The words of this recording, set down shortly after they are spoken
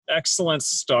Excellent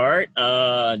start.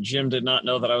 Jim did not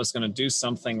know that I was going to do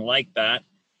something like that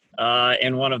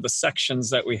in one of the sections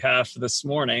that we have for this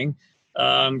morning,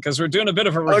 because we're doing a bit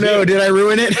of a review. Oh, no, did I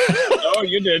ruin it? No,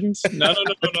 you didn't. No.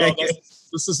 Okay,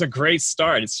 This is a great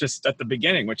start. It's just at the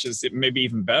beginning, which is maybe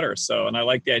even better. So, and I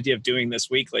like the idea of doing this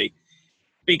weekly,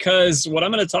 because what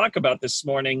I'm going to talk about this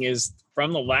morning is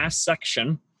from the last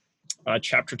section,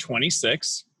 chapter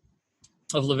 26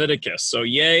 of Leviticus. So,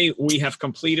 yay, we have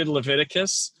completed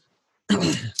Leviticus.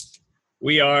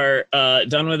 We are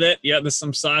done with it. Yeah, there's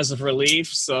some sighs of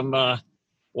relief, some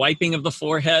wiping of the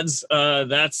foreheads.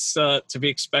 That's to be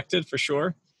expected for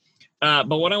sure.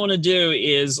 But what I want to do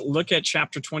is look at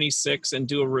chapter 26 and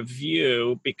do a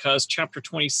review, because chapter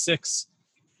 26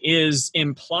 is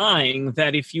implying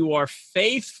that if you are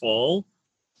faithful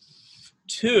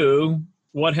to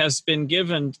what has been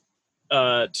given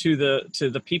to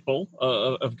the people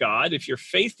of God, if you're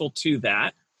faithful to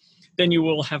that, then you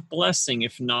will have blessing.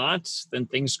 If not, then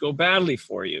things go badly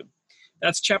for you.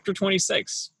 That's chapter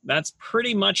 26. That's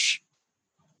pretty much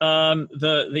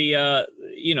the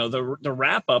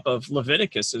wrap up of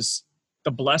Leviticus is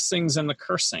the blessings and the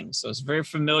cursings. So it's very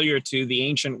familiar to the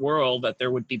ancient world that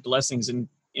there would be blessings and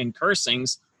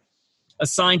cursings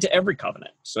assigned to every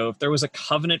covenant. So if there was a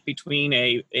covenant between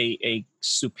a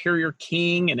superior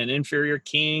king and an inferior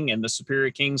king, and the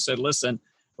superior king said, "Listen,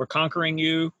 we're conquering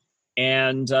you,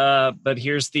 and but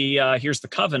here's the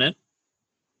covenant."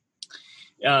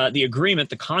 The agreement,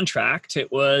 the contract,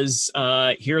 it was,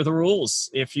 here are the rules.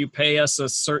 If you pay us a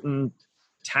certain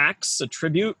tax, a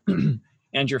tribute,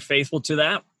 and you're faithful to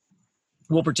that,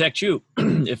 we'll protect you.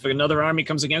 If another army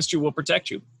comes against you, we'll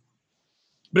protect you.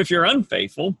 But if you're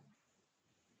unfaithful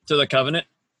to the covenant,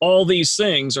 all these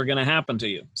things are going to happen to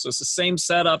you. So it's the same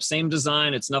setup, same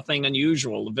design. It's nothing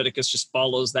unusual. Leviticus just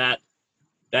follows that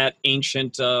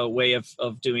ancient way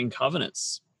of doing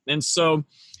covenants. And so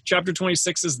chapter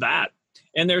 26 is that.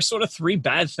 And there's sort of three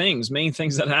bad things, main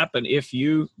things that happen if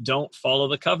you don't follow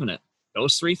the covenant.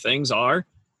 Those three things are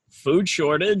food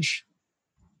shortage,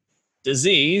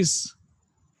 disease,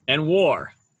 and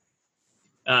war,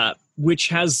 which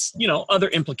has, other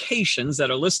implications that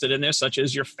are listed in there, such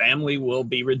as your family will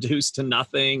be reduced to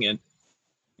nothing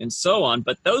and so on.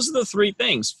 But those are the three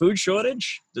things: food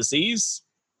shortage, disease,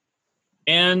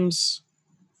 and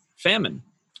famine,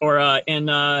 or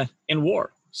in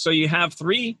war. So you have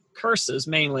three curses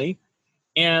mainly,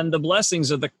 and the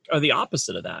blessings are the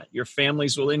opposite of that. Your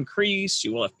families will increase,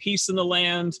 you will have peace in the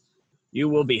land, you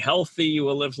will be healthy, you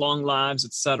will live long lives,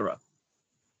 etc.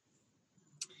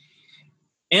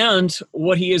 And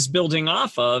what he is building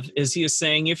off of is he is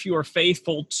saying, if you are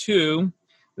faithful to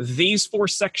these four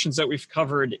sections that we've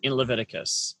covered in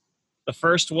Leviticus, the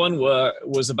first one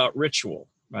was about ritual,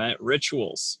 right?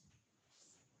 Rituals.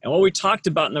 And what we talked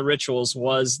about in the rituals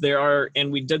was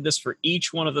and we did this for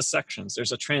each one of the sections,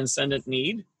 there's a transcendent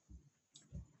need,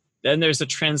 then there's a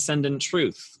transcendent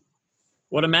truth.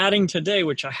 What I'm adding today,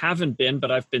 which I haven't been, but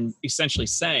I've been essentially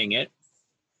saying it,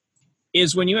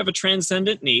 is when you have a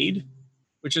transcendent need,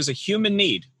 which is a human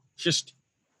need, just,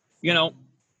 a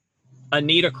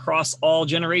need across all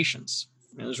generations.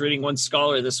 I was reading one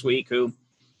scholar this week who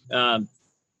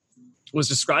was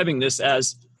describing this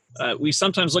as, we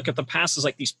sometimes look at the past as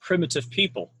like these primitive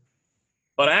people,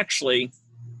 but actually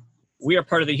we are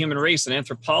part of the human race, and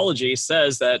anthropology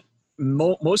says that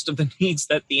most of the needs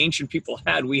that the ancient people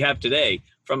had, we have today,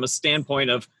 from a standpoint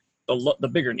of the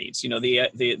bigger needs,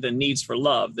 the needs for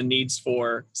love, the needs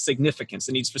for significance,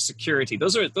 the needs for security.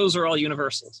 Those are all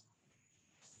universals.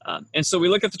 And so we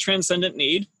look at the transcendent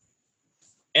need,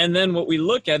 and then what we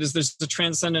look at is there's the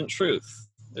transcendent truth.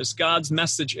 There's God's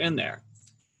message in there.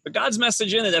 But God's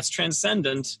message in it that's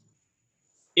transcendent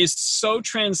is so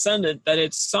transcendent that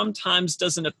it sometimes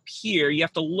doesn't appear. You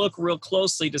have to look real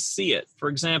closely to see it. For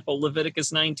example,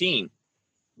 Leviticus 19,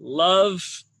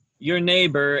 love your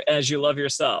neighbor as you love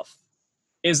yourself.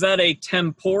 Is that a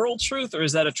temporal truth, or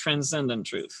is that a transcendent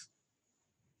truth?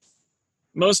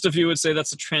 Most of you would say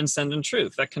that's a transcendent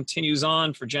truth. That continues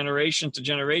on for generation to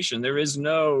generation. There is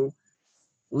no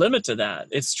limit to that.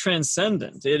 It's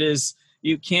transcendent. It is.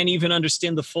 You can't even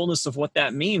understand the fullness of what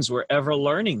that means. We're ever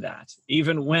learning that.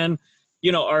 Even when,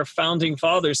 our founding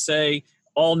fathers say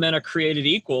all men are created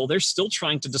equal, they're still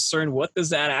trying to discern what does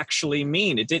that actually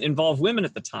mean. It didn't involve women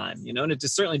at the time, and it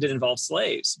certainly didn't involve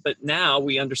slaves. But now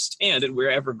we understand it. We're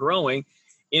ever growing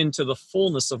into the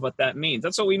fullness of what that means.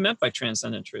 That's what we meant by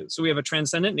transcendent truth. So we have a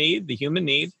transcendent need, the human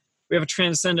need. We have a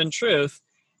transcendent truth.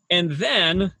 And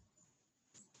then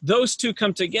those two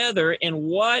come together, and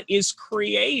what is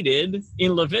created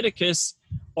in Leviticus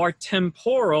are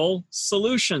temporal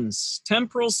solutions.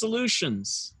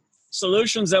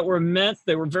 Solutions that were meant,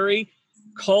 they were very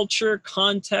culture,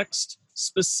 context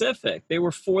specific. They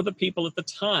were for the people at the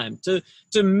time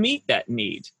to meet that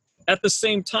need. At the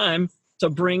same time, to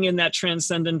bring in that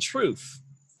transcendent truth,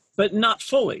 but not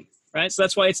fully, right? So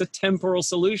that's why it's a temporal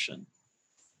solution.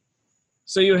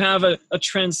 So you have a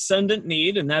transcendent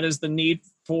need, and that is the need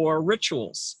for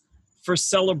rituals, for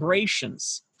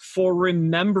celebrations, for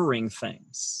remembering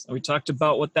things. We talked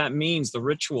about what that means, the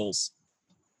rituals.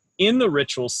 In the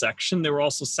ritual section, there were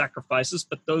also sacrifices,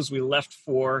 but those we left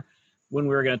for when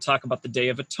we were going to talk about the Day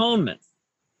of Atonement.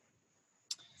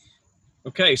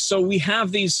 Okay, so we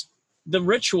have the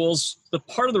rituals, the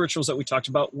part of the rituals that we talked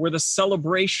about were the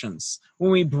celebrations,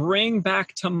 when we bring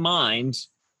back to mind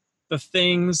the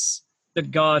things that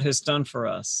God has done for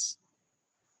us.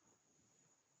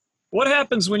 What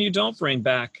happens when you don't bring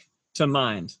back to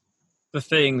mind the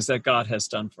things that God has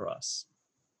done for us?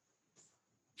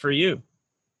 For you.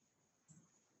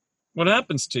 What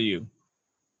happens to you?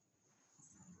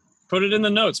 Put it in the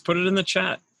notes, put it in the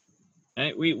chat.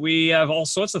 Right? We have all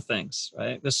sorts of things,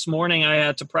 right? This morning I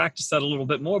had to practice that a little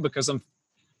bit more because I'm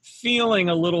feeling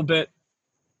a little bit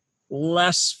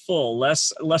less full,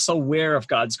 less aware of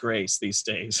God's grace these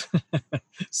days.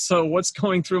 So what's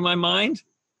going through my mind?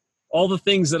 All the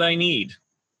things that I need,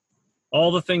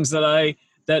 all the things that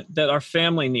that our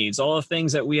family needs, all the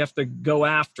things that we have to go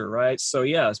after, right? So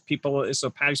yes, so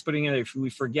Patty's putting in, if we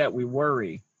forget, we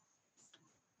worry.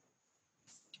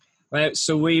 Right?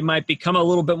 So we might become a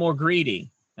little bit more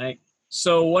greedy, right?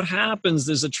 So what happens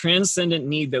is a transcendent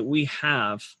need that we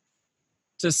have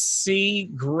to see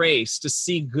grace, to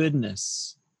see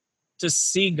goodness, to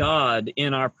see God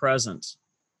in our present.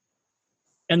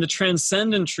 And the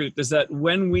transcendent truth is that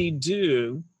when we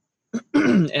do,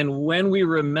 and when we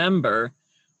remember,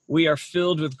 we are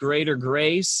filled with greater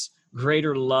grace,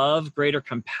 greater love, greater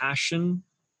compassion.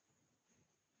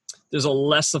 There's a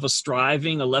less of a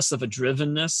striving, a less of a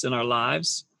drivenness in our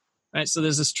lives, right? So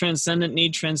there's this transcendent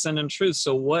need, transcendent truth.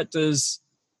 So what does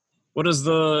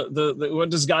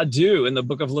God do in the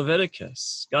book of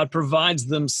Leviticus? God provides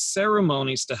them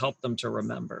ceremonies to help them to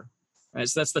remember, right?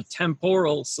 So that's the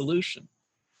temporal solution.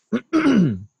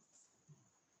 And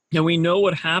we know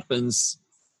what happens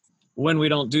when we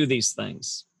don't do these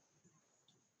things.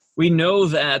 We know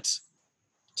that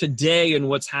today and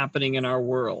what's happening in our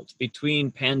world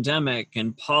between pandemic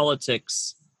and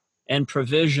politics and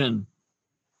provision,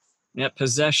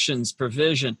 possessions,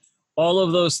 provision, all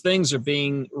of those things are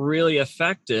being really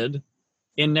affected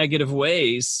in negative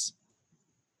ways.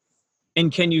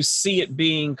 And can you see it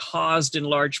being caused in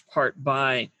large part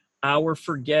by our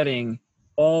forgetting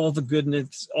all the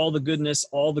goodness, all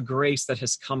the grace that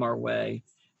has come our way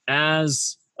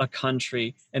as a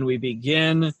country, and we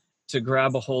begin to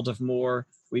grab a hold of more,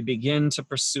 we begin to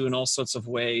pursue in all sorts of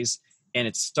ways, and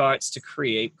it starts to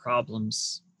create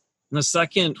problems. And the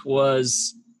second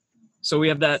was, so we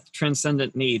have that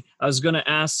transcendent need. I was going to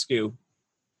ask you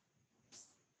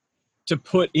to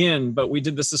put in, but we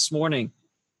did this morning,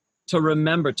 to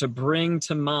remember, to bring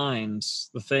to mind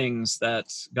the things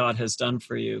that God has done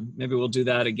for you. Maybe we'll do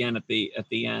that again at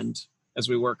the end as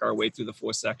we work our way through the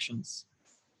 4 sections.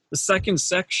 The second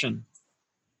section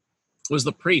was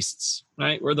the priests,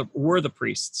 right? Were the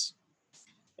priests.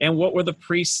 And what were the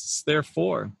priests there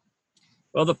for?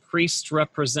 Well, the priests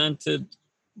represented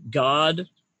God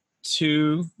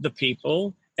to the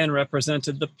people and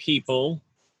represented the people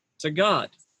to God.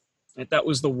 And that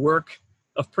was the work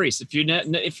of priests. If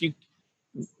you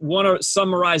want to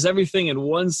summarize everything in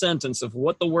one sentence of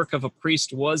what the work of a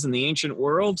priest was in the ancient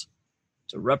world,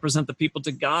 to represent the people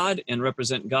to God and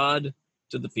represent God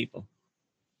to the people.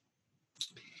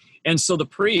 And so the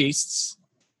priests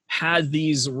had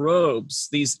these robes,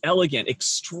 these elegant,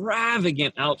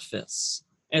 extravagant outfits,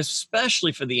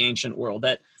 especially for the ancient world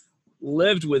that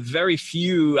lived with very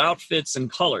few outfits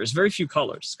and colors, very few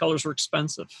colors. Colors were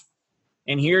expensive.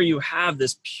 And here you have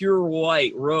this pure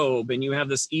white robe, and you have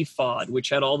this ephod, which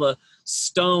had all the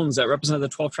stones that represented the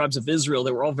 12 tribes of Israel.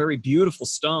 They were all very beautiful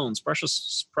stones,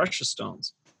 precious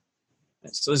stones.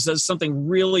 So this is something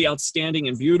really outstanding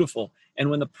and beautiful. And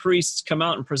when the priests come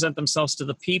out and present themselves to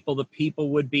the people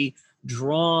would be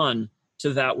drawn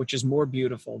to that which is more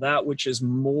beautiful, that which is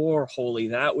more holy,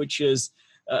 that which is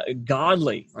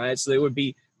godly, right? So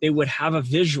they would have a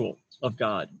visual of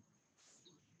God.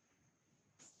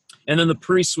 And then the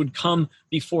priests would come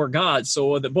before God.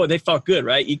 So they felt good,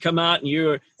 right? You come out and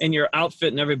you're in your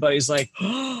outfit and everybody's like,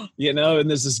 oh, and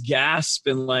there's this gasp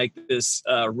and like this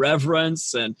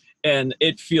reverence and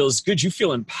it feels good. You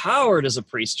feel empowered as a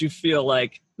priest. You feel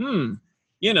like,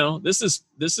 this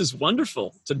is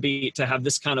wonderful to have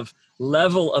this kind of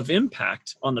level of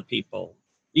impact on the people.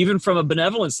 Even from a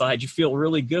benevolent side, you feel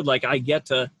really good, like I get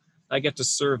to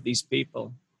serve these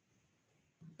people.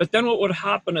 But then what would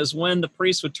happen is when the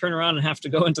priest would turn around and have to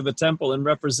go into the temple and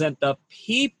represent the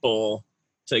people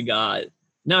to God.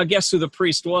 Now, guess who the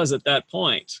priest was at that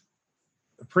point?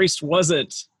 The priest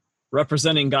wasn't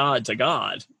representing God to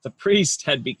God. The priest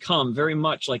had become very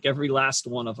much like every last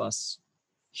one of us,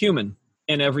 human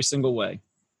in every single way.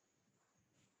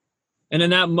 And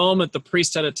in that moment, the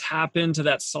priest had to tap into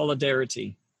that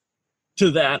solidarity,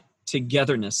 to that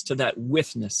togetherness, to that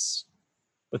witness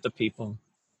with the people.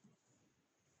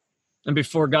 And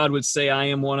before God would say, I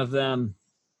am one of them,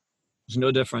 there's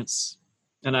no difference.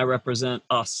 And I represent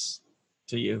us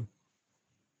to you.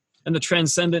 And the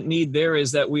transcendent need there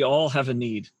is that we all have a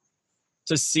need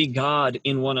to see God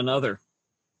in one another.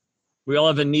 We all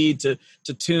have a need to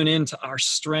tune into our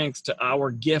strength, to our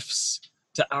gifts,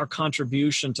 to our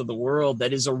contribution to the world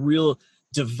that is a real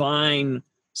divine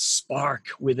spark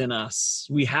within us.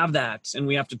 We have that, and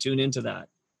we have to tune into that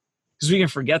because we can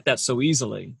forget that so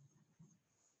easily.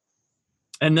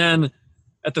 And then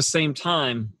at the same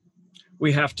time,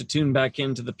 we have to tune back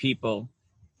into the people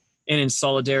and in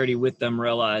solidarity with them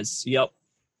realize, yep,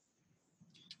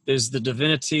 there's the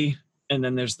divinity and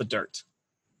then there's the dirt.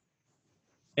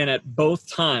 And at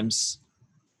both times,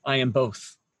 I am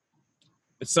both.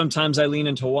 But sometimes I lean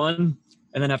into one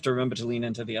and then have to remember to lean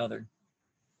into the other.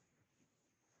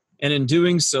 And in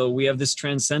doing so, we have this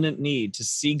transcendent need to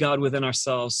see God within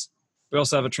ourselves. We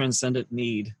also have a transcendent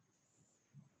need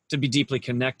to be deeply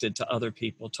connected to other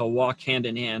people, to walk hand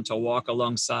in hand, to walk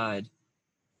alongside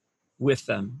with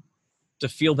them, to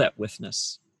feel that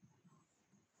witness.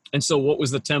 And so what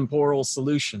was the temporal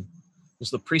solution? It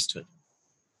was the priesthood.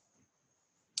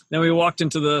 Then we walked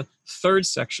into the third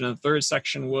section, and the third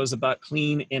section was about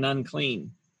clean and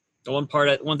unclean. The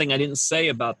one thing I didn't say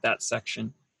about that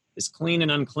section is clean and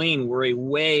unclean were a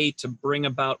way to bring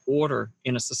about order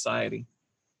in a society.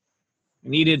 We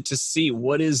needed to see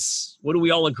what do we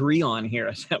all agree on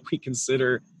here that we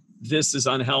consider this is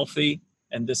unhealthy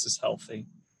and this is healthy.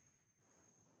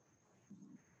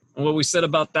 And what we said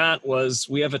about that was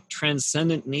we have a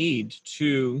transcendent need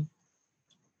to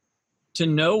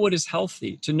know what is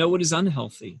healthy, to know what is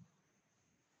unhealthy.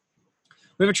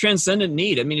 We have a transcendent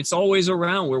need. I mean, it's always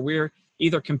around where we're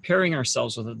either comparing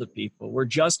ourselves with other people, we're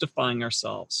justifying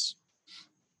ourselves.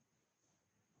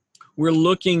 We're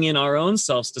looking in our own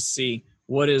selves to see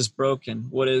what is broken,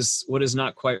 what is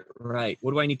not quite right,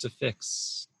 what do I need to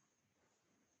fix?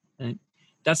 And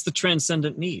that's the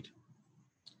transcendent need,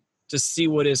 to see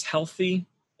what is healthy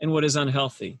and what is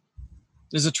unhealthy.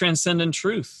 There's a transcendent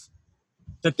truth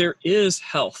that there is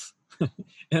health and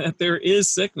that there is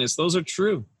sickness. Those are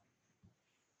true.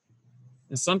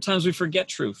 And sometimes we forget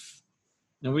truth.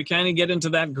 And we kind of get into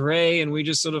that gray and we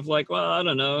just sort of like, well, I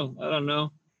don't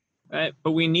know. Right?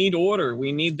 But we need order.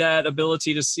 We need that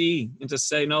ability to see and to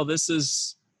say, no, this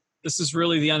is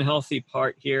really the unhealthy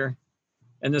part here.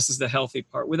 And this is the healthy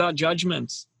part without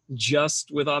judgment, just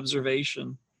with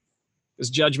observation. Because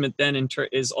judgment then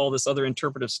is all this other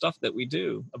interpretive stuff that we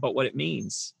do about what it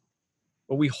means.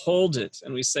 But we hold it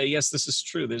and we say, yes, this is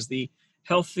true. There's the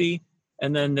healthy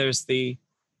and then there's the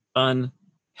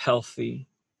unhealthy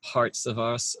parts of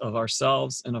us, of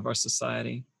ourselves and of our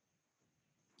society.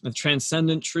 The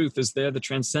transcendent truth is there, the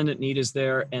transcendent need is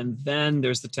there, and then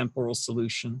there's the temporal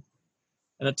solution.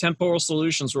 And the temporal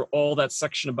solutions were all that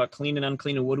section about clean and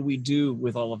unclean, and what do we do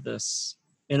with all of this?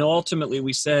 And ultimately,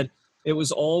 we said it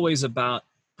was always about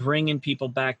bringing people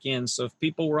back in. So if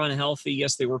people were unhealthy,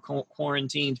 yes, they were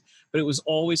quarantined, but it was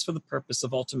always for the purpose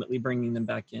of ultimately bringing them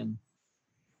back in.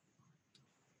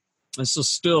 And so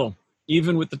still,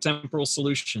 even with the temporal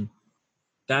solution,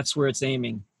 that's where it's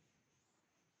aiming.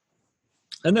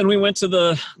 And then we went to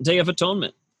the Day of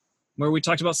Atonement, where we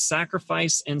talked about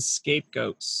sacrifice and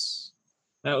scapegoats.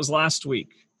 That was last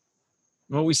week.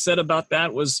 And what we said about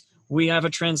that was we have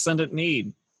a transcendent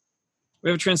need.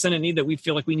 We have a transcendent need that we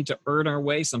feel like we need to earn our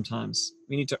way sometimes.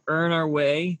 We need to earn our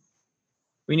way.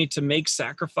 We need to make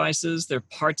sacrifices. There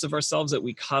are parts of ourselves that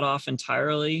we cut off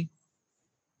entirely.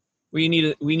 We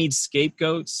need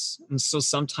scapegoats. And so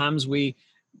sometimes we,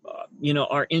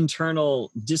 our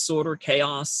internal disorder,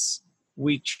 chaos,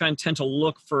 we tend to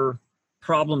look for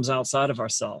problems outside of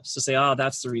ourselves to say,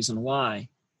 that's the reason why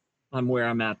I'm where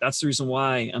I'm at. That's the reason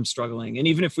why I'm struggling. And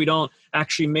even if we don't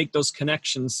actually make those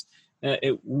connections,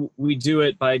 we do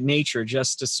it by nature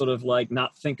just to sort of like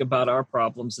not think about our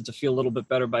problems and to feel a little bit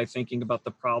better by thinking about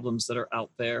the problems that are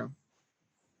out there.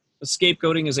 But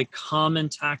scapegoating is a common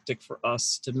tactic for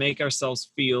us to make ourselves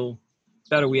feel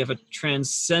better. We have a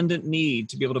transcendent need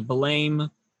to be able to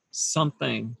blame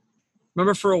something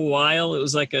Remember for a while, it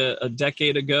was like a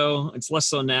decade ago. It's less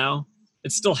so now.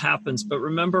 It still happens, but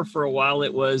remember for a while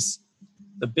it was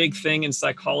the big thing in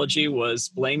psychology was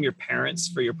blame your parents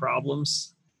for your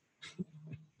problems.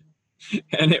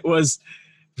 And it was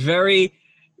very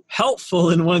helpful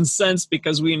in one sense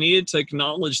because we needed to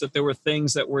acknowledge that there were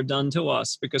things that were done to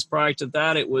us, because prior to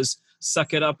that it was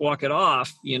suck it up, walk it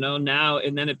off, now,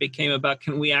 and then it became about,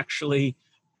 can we actually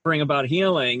bring about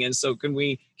healing? And so can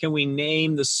we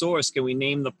name the source? Can we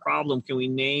name the problem? Can we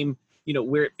name,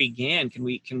 where it began? Can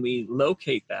we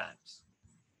locate that?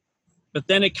 But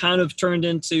then it kind of turned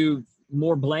into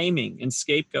more blaming and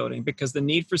scapegoating, because the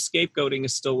need for scapegoating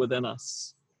is still within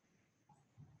us.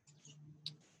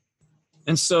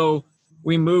 And so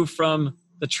we move from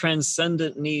the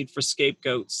transcendent need for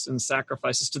scapegoats and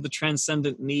sacrifices to the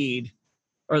transcendent need,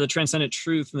 or the transcendent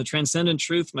truth. And the transcendent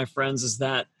truth, my friends, is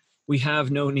that we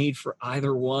have no need for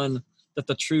either one. That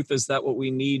the truth is that what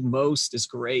we need most is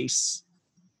grace.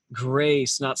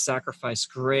 Grace, not sacrifice.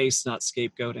 Grace, not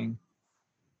scapegoating.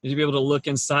 You need to be able to look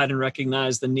inside and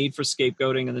recognize the need for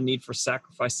scapegoating and the need for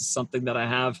sacrifice is something that I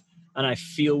have and I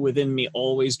feel within me,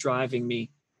 always driving me.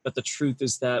 But the truth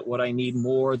is that what I need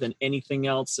more than anything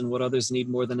else and what others need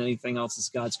more than anything else is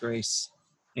God's grace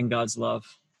and God's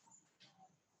love.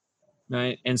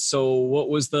 Right? And so what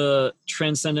was the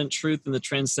transcendent truth and the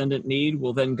transcendent need?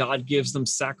 Well, then God gives them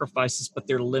sacrifices, but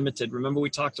they're limited. Remember, we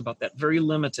talked about that. Very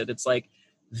limited. It's like,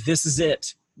 this is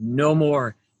it. No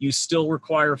more. You still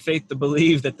require faith to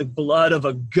believe that the blood of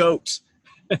a goat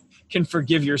can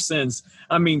forgive your sins.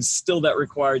 I mean, still that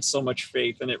required so much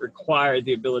faith, and it required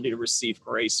the ability to receive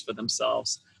grace for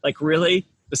themselves. Like, really?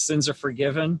 The sins are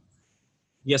forgiven?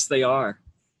 Yes, they are.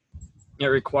 It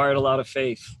required a lot of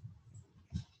faith.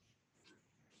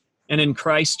 And in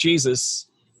Christ Jesus,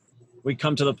 we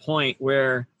come to the point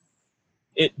where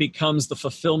it becomes the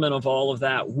fulfillment of all of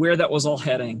that, where that was all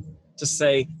heading, to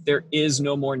say there is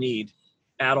no more need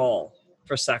at all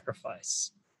for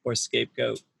sacrifice or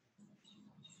scapegoat.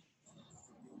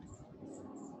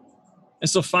 And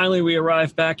so finally we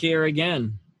arrive back here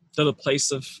again to the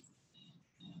place of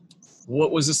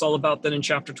what was this all about then in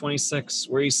chapter 26,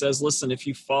 where he says, listen, if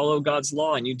you follow God's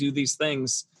law and you do these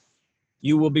things,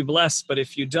 you will be blessed. But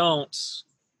if you don't,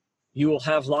 you will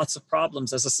have lots of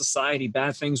problems as a society.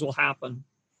 Bad things will happen.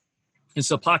 It's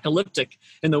apocalyptic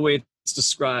in the way it's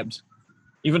described,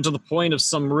 even to the point of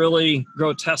some really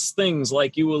grotesque things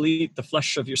like you will eat the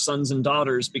flesh of your sons and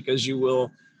daughters because you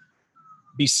will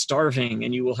be starving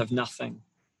and you will have nothing.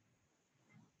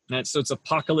 And so it's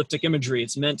apocalyptic imagery.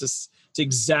 It's meant to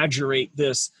exaggerate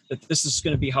this, that this is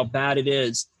going to be how bad it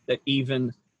is that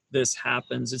even this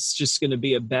happens. It's just going to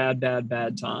be a bad, bad,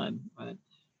 bad time. Right?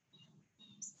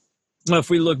 Well, if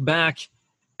we look back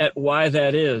at why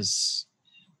that is,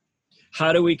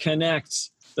 how do we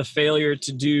connect the failure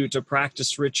to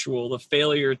practice ritual, the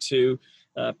failure to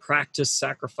practice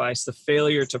sacrifice, the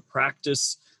failure to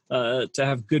practice, to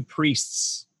have good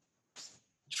priests,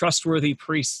 trustworthy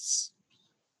priests,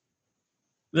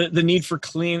 the need for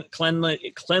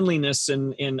cleanliness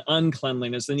and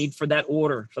uncleanliness, the need for that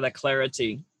order, for that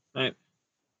clarity, right?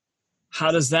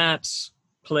 How does that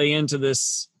play into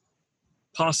this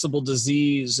possible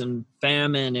disease and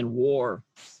famine and war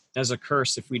as a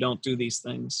curse if we don't do these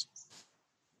things?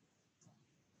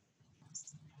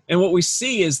 And what we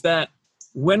see is that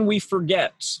when we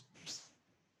forget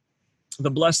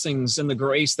the blessings and the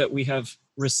grace that we have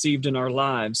received in our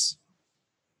lives,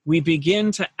 we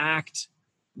begin to act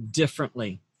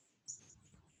differently.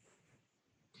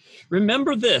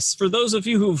 Remember this, for those of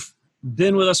you who've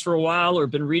been with us for a while or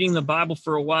been reading the Bible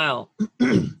for a while,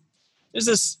 there's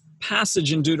this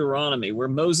passage in Deuteronomy where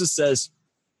Moses says,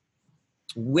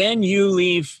 when you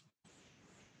leave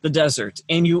the desert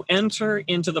and you enter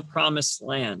into the promised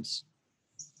land,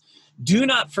 do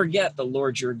not forget the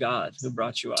Lord your God who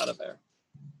brought you out of there.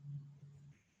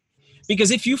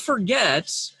 Because if you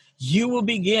forget, you will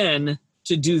begin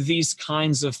to do these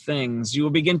kinds of things. You will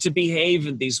begin to behave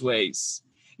in these ways.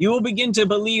 You will begin to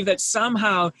believe that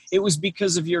somehow it was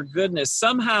because of your goodness.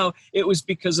 Somehow it was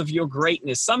because of your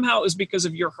greatness. Somehow it was because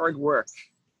of your hard work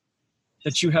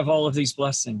that you have all of these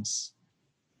blessings.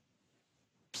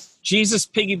 Jesus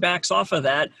piggybacks off of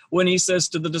that when he says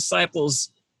to the disciples,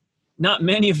 not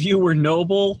many of you were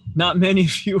noble, not many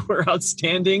of you were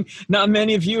outstanding, not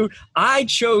many of you, I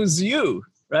chose you,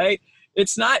 right?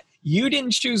 It's not, you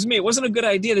didn't choose me. It wasn't a good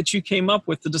idea that you came up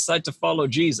with to decide to follow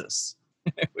Jesus.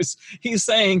 He's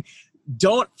saying,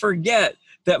 don't forget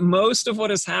that most of what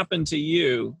has happened to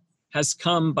you has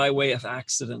come by way of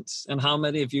accident. And how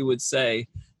many of you would say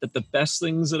that the best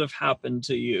things that have happened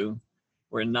to you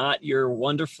were not your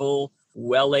wonderful,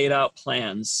 well laid out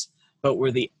plans, but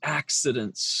were the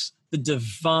accidents, the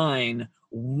divine,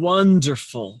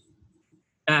 wonderful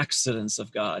accidents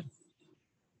of God.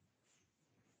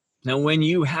 Now, when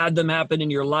you had them happen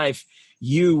in your life,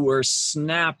 you were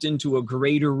snapped into a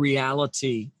greater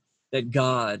reality that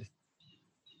God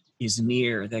is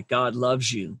near, that God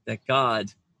loves you, that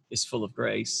God is full of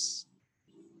grace.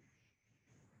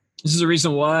 This is the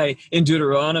reason why in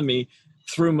Deuteronomy,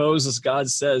 through Moses,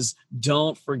 God says,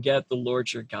 don't forget the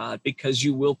Lord your God, because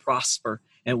you will prosper.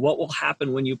 And what will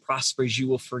happen when you prosper is you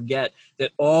will forget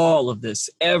that all of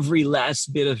this, every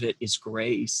last bit of it, is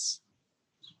grace.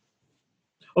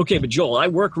 Okay, but Joel, I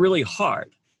work really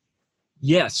hard.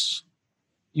 Yes,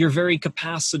 your very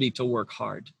capacity to work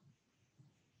hard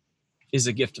is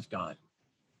a gift of God.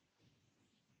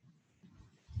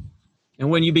 And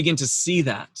when you begin to see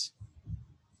that,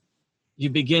 you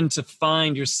begin to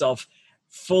find yourself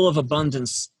full of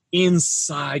abundance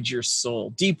inside your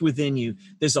soul. Deep within you,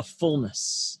 there's a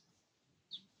fullness.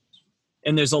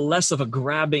 And there's a less of a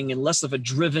grabbing and less of a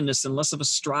drivenness and less of a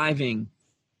striving.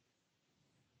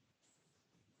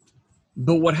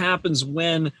 But what happens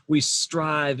when we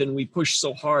strive and we push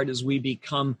so hard is we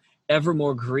become ever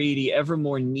more greedy, ever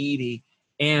more needy,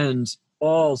 and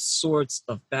all sorts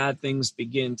of bad things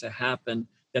begin to happen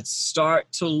that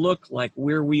start to look like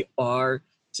where we are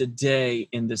today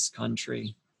in this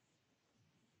country,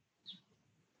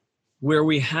 where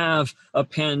we have a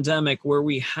pandemic, where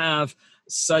we have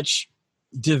such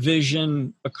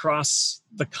division across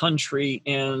the country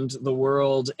and the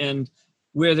world, and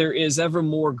where there is ever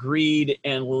more greed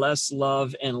and less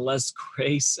love and less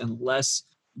grace and less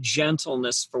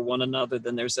gentleness for one another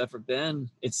than there's ever been,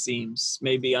 it seems.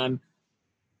 Maybe I'm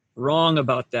wrong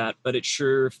about that, but it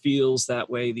sure feels that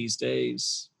way these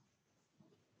days.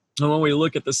 And when we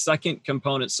look at the second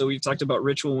component, so we've talked about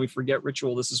ritual. When we forget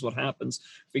ritual, this is what happens.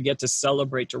 We get to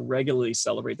celebrate, to regularly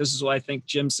celebrate. This is why I think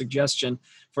Jim's suggestion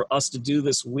for us to do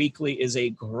this weekly is a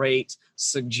great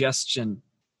suggestion.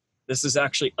 This is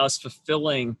actually us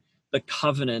fulfilling the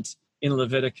covenant in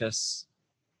Leviticus.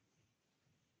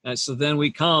 And so then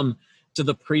we come to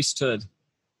the priesthood.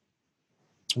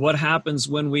 What happens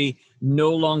when we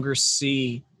no longer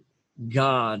see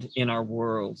God in our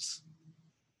world?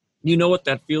 You know what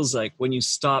that feels like when you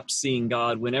stop seeing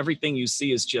God, when everything you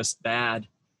see is just bad.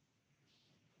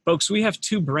 Folks, we have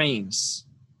two brains.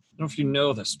 I don't know if you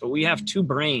know this, but we have two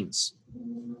brains.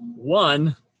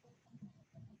 One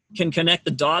can connect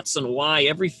the dots on why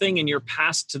everything in your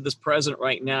past to this present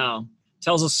right now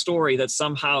tells a story that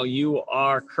somehow you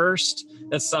are cursed,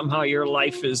 that somehow your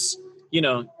life is,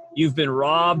 you've been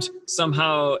robbed,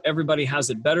 somehow everybody has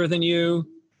it better than you,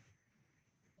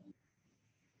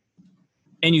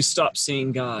 and you stop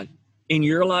seeing God in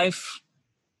your life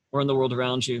or in the world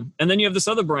around you. And then you have this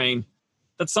other brain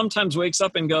that sometimes wakes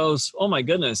up and goes, oh my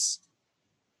goodness,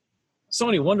 so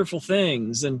many wonderful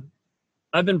things, and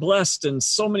I've been blessed, and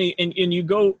so many, and you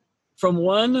go from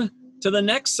one to the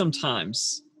next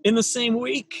sometimes in the same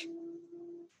week.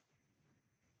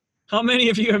 How many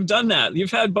of you have done that?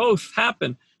 You've had both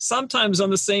happen, sometimes on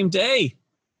the same day,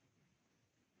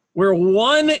 where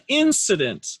one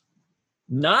incident,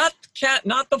 not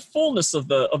the fullness of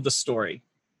the story.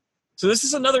 So this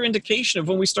is another indication of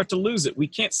when we start to lose it. We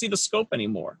can't see the scope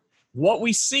anymore. What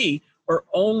we see are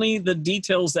only the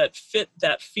details that fit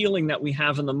that feeling that we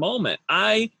have in the moment.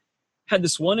 I had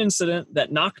this one incident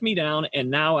that knocked me down, and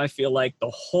now I feel like the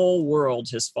whole world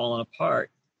has fallen apart.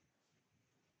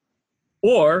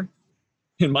 Or,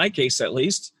 in my case at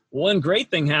least, one great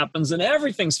thing happens and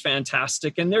everything's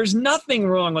fantastic and there's nothing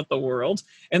wrong with the world,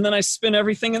 and then I spin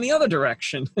everything in the other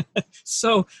direction.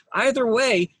 So either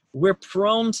way, we're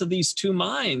prone to these two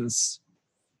minds.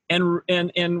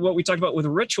 And what we talked about with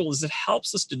ritual is it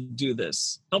helps us to do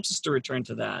this, helps us to return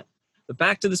to that. But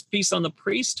back to this piece on the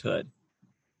priesthood,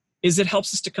 is it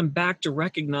helps us to come back to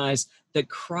recognize that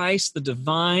Christ, the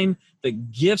divine, the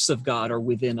gifts of God are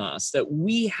within us, that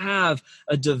we have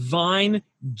a divine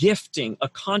gifting, a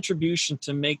contribution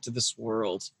to make to this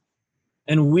world.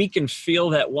 And we can feel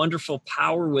that wonderful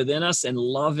power within us and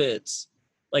love it.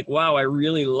 Like, wow, I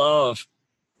really love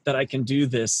that I can do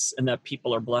this and that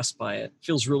people are blessed by it. It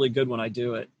feels really good when I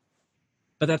do it.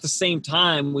 But at the same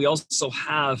time, we also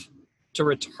have to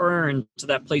return to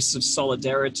that place of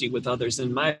solidarity with others.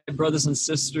 And my brothers and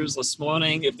sisters, this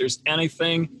morning, if there's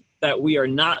anything that we are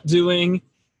not doing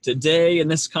today in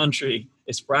this country,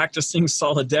 it's practicing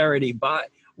solidarity. But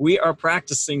we are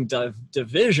practicing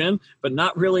division, but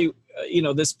not really,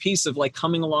 this piece of like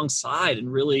coming alongside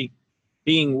and really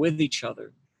being with each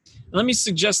other. Let me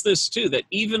suggest this too, that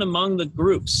even among the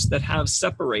groups that have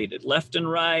separated left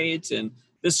and right and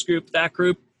this group, that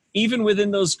group, even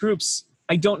within those groups,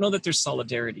 I don't know that there's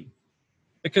solidarity.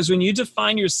 Because when you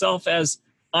define yourself as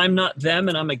I'm not them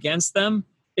and I'm against them,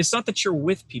 it's not that you're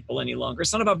with people any longer.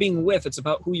 It's not about being with, it's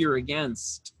about who you're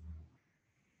against.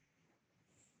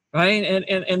 Right?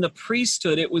 And the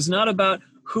priesthood, it was not about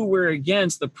who we're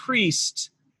against. The priest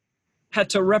had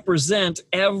to represent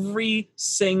every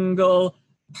single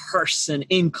person,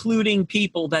 including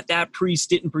people that priest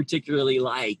didn't particularly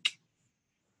like.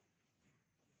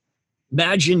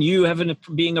 Imagine you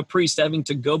being a priest, having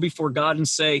to go before God and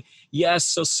say, yes,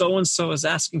 so-and-so is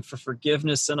asking for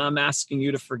forgiveness and I'm asking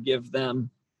you to forgive them.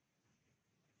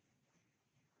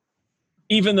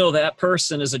 Even though that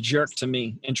person is a jerk to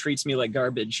me and treats me like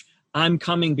garbage, I'm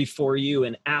coming before you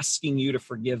and asking you to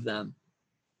forgive them.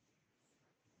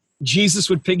 Jesus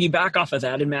would piggyback off of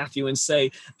that in Matthew and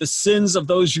say, the sins of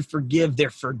those you forgive, they're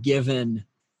forgiven.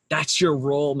 That's your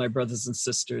role, my brothers and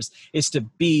sisters, is to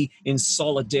be in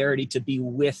solidarity, to be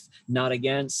with, not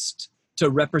against, to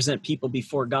represent people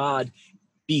before God,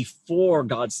 before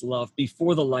God's love,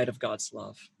 before the light of God's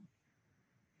love.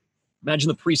 Imagine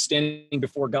the priest standing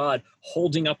before God,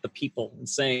 holding up the people and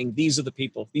saying, these are the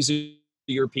people, these are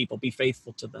your people, be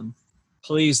faithful to them.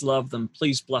 Please love them,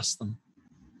 please bless them.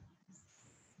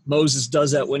 Moses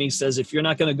does that when he says, if you're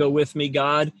not going to go with me,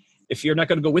 God, if you're not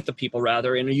going to go with the people,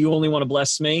 rather, and you only want to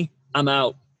bless me, I'm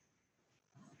out.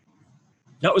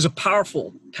 That was a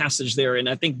powerful passage there, and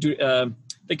I think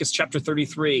it's chapter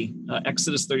 33,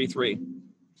 Exodus 33,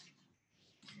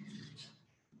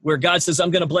 where God says,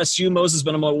 I'm going to bless you, Moses,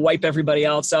 but I'm going to wipe everybody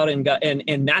else out,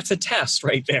 and that's a test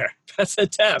right there. That's a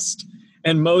test.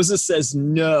 And Moses says,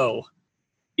 no,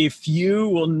 if you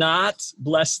will not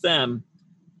bless them,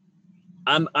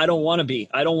 I don't want to be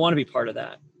part of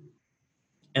that.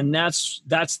 And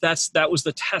that was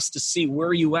the test to see, where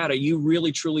are you at? Are you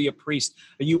really truly a priest?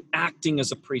 Are you acting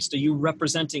as a priest? Are you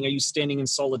representing? Are you standing in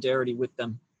solidarity with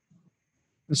them?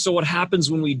 And so what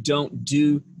happens when we don't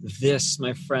do this,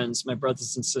 my friends, my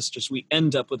brothers and sisters? We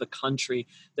end up with a country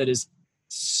that is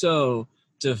so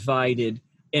divided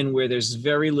and where there's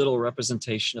very little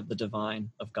representation of the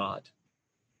divine of God.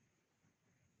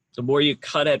 The more you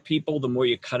cut at people, the more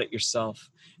you cut at yourself.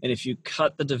 And if you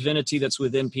cut the divinity that's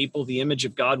within people, the image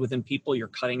of God within people, you're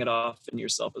cutting it off in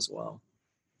yourself as well.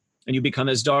 And you become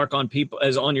as dark on people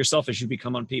as on yourself as you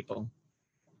become on people.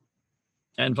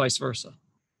 And vice versa.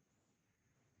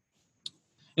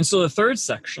 And so the third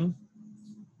section,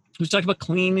 we talk about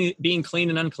being clean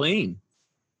and unclean.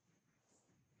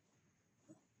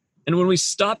 And when we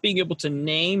stop being able to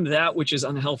name that which is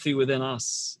unhealthy within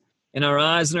us, and our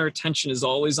eyes and our attention is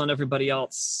always on everybody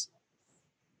else,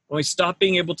 when we stop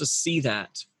being able to see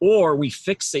that, or we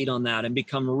fixate on that and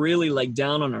become really like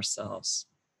down on ourselves,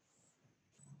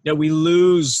 that we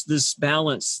lose this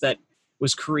balance that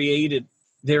was created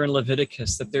there in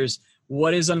Leviticus, that there's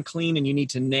what is unclean and you need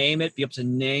to name it, be able to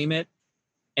name it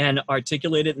and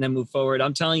articulate it and then move forward.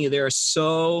 I'm telling you, there are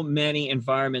so many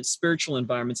environments, spiritual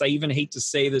environments. I even hate to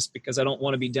say this because I don't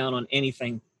want to be down on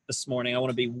anything this morning. I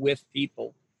want to be with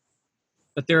people.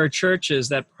 But there are churches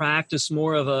that practice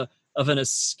more of an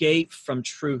escape from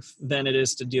truth than it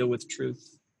is to deal with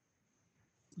truth.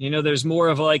 You know, there's more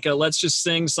of like a let's just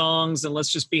sing songs and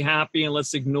let's just be happy and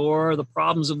let's ignore the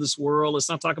problems of this world. Let's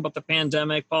not talk about the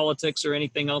pandemic, politics, or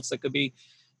anything else that could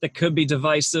be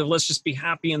divisive. Let's just be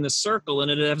happy in this circle. And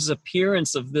it has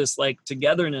appearance of this like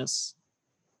togetherness.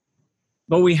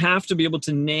 But we have to be able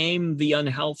to name the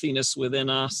unhealthiness within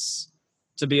us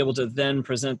to be able to then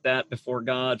present that before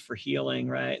God for healing,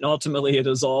 right? And ultimately, it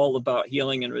is all about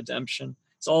healing and redemption.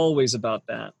 It's always about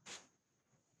that.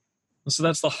 And so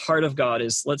that's the heart of God,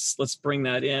 is let's bring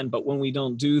that in. But when we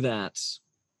don't do that,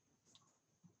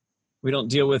 we don't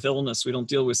deal with illness, we don't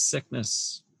deal with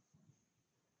sickness,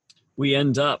 we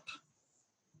end up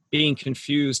being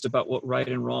confused about what right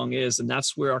and wrong is. And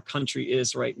that's where our country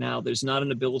is right now. There's not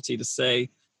an ability to say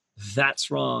that's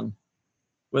wrong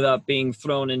without being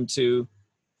thrown into,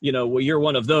 you know, well, you're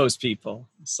one of those people.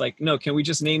 It's like, no, can we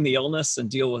just name the illness and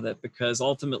deal with it? Because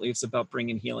ultimately it's about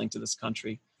bringing healing to this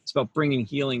country. It's about bringing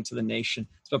healing to the nation.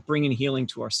 It's about bringing healing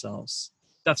to ourselves.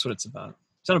 That's what it's about.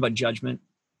 It's not about judgment.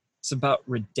 It's about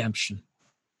redemption.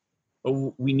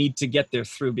 But we need to get there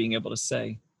through being able to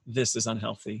say, this is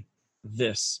unhealthy.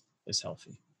 This is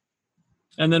healthy.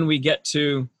 And then we get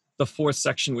to the fourth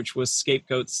section, which was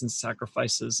scapegoats and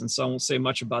sacrifices. And so I won't say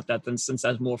much about that then, since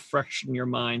that's more fresh in your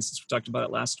mind, since we talked about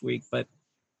it last week. But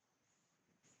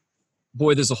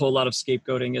boy, there's a whole lot of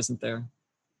scapegoating, isn't there?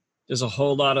 There's a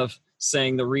whole lot of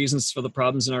saying the reasons for the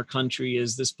problems in our country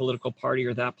is this political party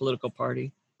or that political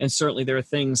party. And certainly there are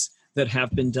things that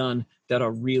have been done that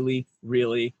are really,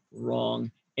 really wrong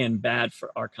and bad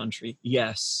for our country.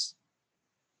 Yes.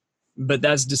 But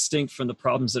that's distinct from the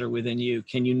problems that are within you.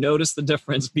 Can you notice the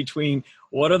difference between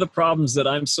what are the problems that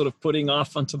I'm sort of putting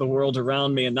off onto the world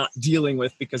around me and not dealing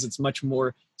with because it's much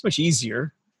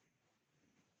easier,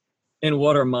 and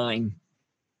what are mine?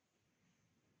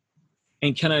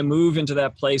 And can I move into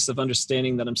that place of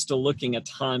understanding that I'm still looking at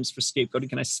times for scapegoating?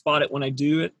 Can I spot it when I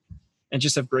do it and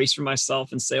just have grace for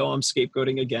myself and say, oh, I'm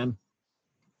scapegoating again.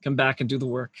 Come back and do the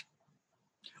work.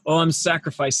 Oh, I'm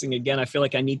sacrificing again. I feel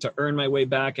like I need to earn my way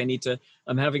back.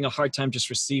 I'm having a hard time just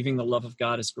receiving the love of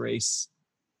God as grace.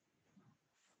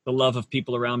 The love of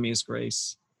people around me as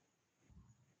grace.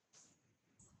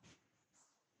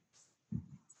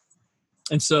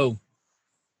 And so,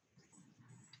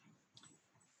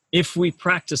 if we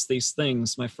practice these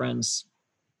things, my friends,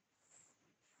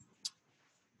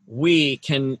 we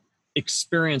can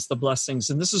experience the blessings.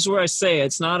 And this is where I say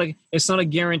it's not a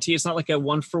guarantee. It's not like a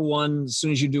 1-for-1. As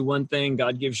soon as you do one thing,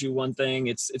 God gives you one thing.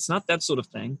 It's not that sort of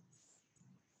thing.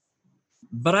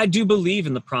 But I do believe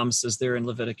in the promises there in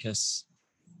Leviticus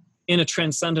in a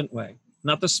transcendent way,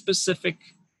 not the specific,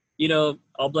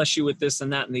 I'll bless you with this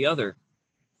and that and the other,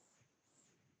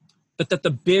 but that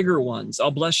the bigger ones,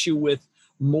 I'll bless you with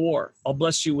more. I'll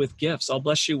bless you with gifts. I'll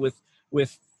bless you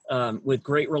with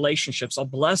great relationships. I'll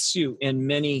bless you in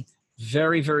many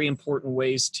very, very important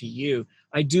ways to you.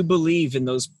 I do believe in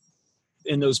those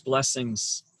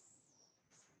blessings,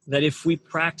 that if we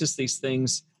practice these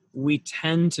things, we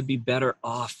tend to be better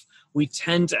off. We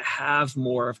tend to have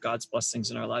more of God's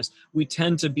blessings in our lives. We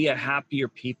tend to be a happier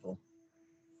people.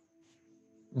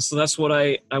 And so that's what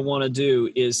I want to do,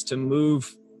 is to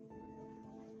move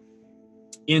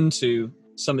into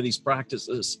some of these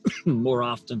practices more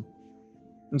often.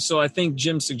 And so I think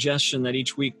Jim's suggestion that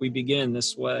each week we begin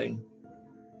this way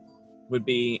would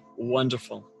be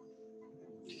wonderful.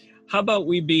 How about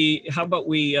we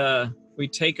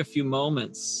take a few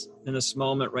moments in this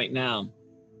moment right now?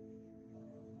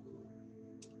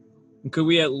 And could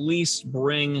we at least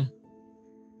bring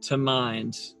to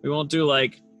mind, we won't do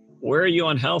like, where are you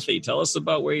unhealthy? Tell us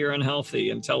about where you're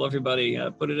unhealthy, and tell everybody,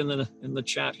 put it in the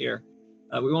chat here.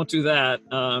 We won't do that.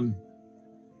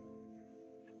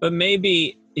 But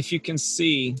maybe if you can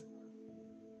see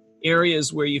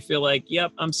areas where you feel like,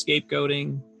 yep, I'm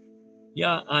scapegoating.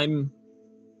 Yeah, I'm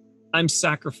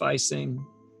sacrificing.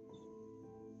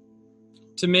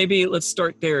 To maybe let's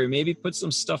start there. Maybe put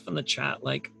some stuff in the chat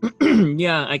like,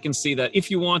 yeah, I can see that.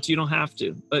 If you want to, you don't have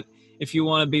to. But if you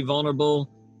want to be vulnerable,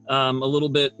 a little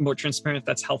bit more transparent, if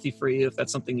that's healthy for you, if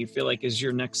that's something you feel like is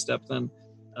your next step, then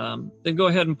go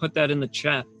ahead and put that in the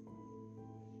chat.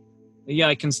 Yeah,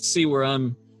 I can see where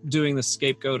I'm doing the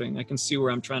scapegoating. I can see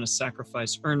where I'm trying to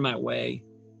sacrifice, earn my way.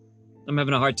 I'm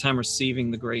having a hard time receiving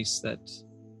the grace that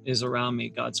is around me,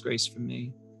 God's grace for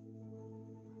me.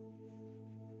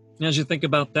 And as you think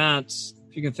about that,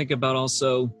 if you can think about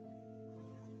also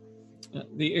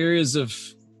the areas of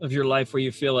your life where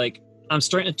you feel like, I'm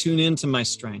starting to tune into my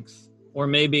strength, or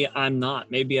maybe I'm not.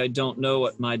 Maybe I don't know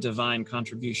what my divine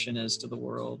contribution is to the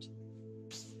world.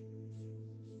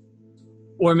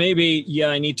 Or maybe, yeah,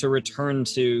 I need to return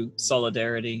to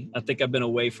solidarity. I think I've been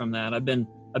away from that. I've been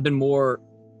more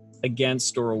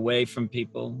against or away from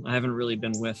people. I haven't really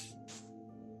been with.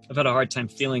 I've had a hard time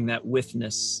feeling that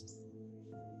withness.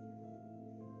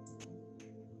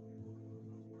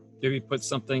 Maybe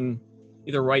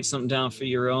either write something down for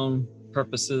your own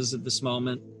purposes at this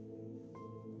moment.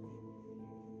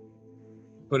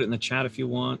 Put it in the chat if you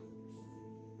want.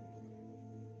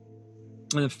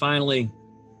 And then finally,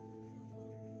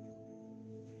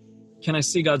 can I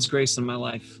see God's grace in my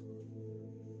life?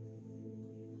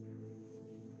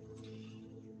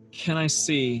 Can I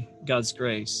see God's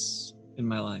grace in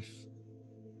my life?